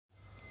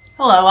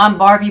Hello, I'm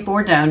Barbie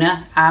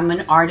Bordona. I'm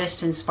an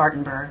artist in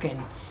Spartanburg,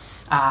 and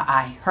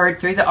I heard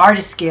through the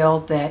Artists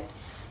Guild that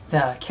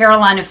the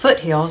Carolina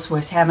Foothills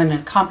was having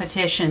a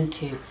competition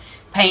to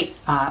paint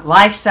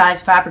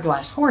life-size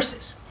fiberglass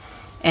horses.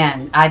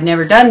 And I'd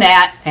never done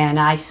that, and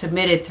I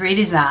submitted 3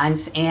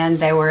 designs, and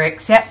they were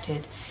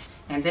accepted.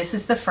 And this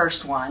is the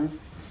first one,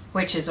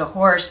 which is a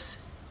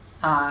horse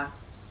that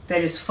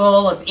is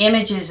full of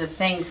images of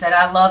things that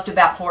I loved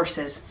about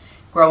horses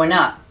growing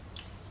up.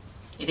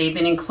 It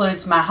even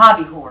includes my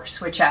hobby horse,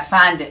 which I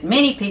find that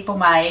many people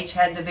my age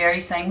had the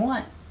very same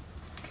one.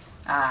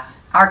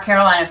 Our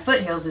Carolina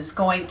Foothills is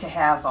going to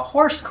have a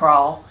horse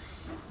crawl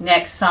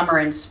next summer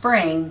and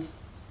spring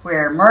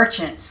where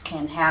merchants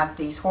can have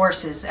these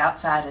horses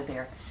outside of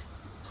their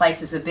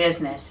places of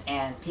business,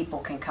 and people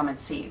can come and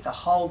see the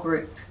whole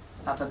group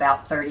of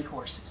about 30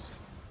 horses.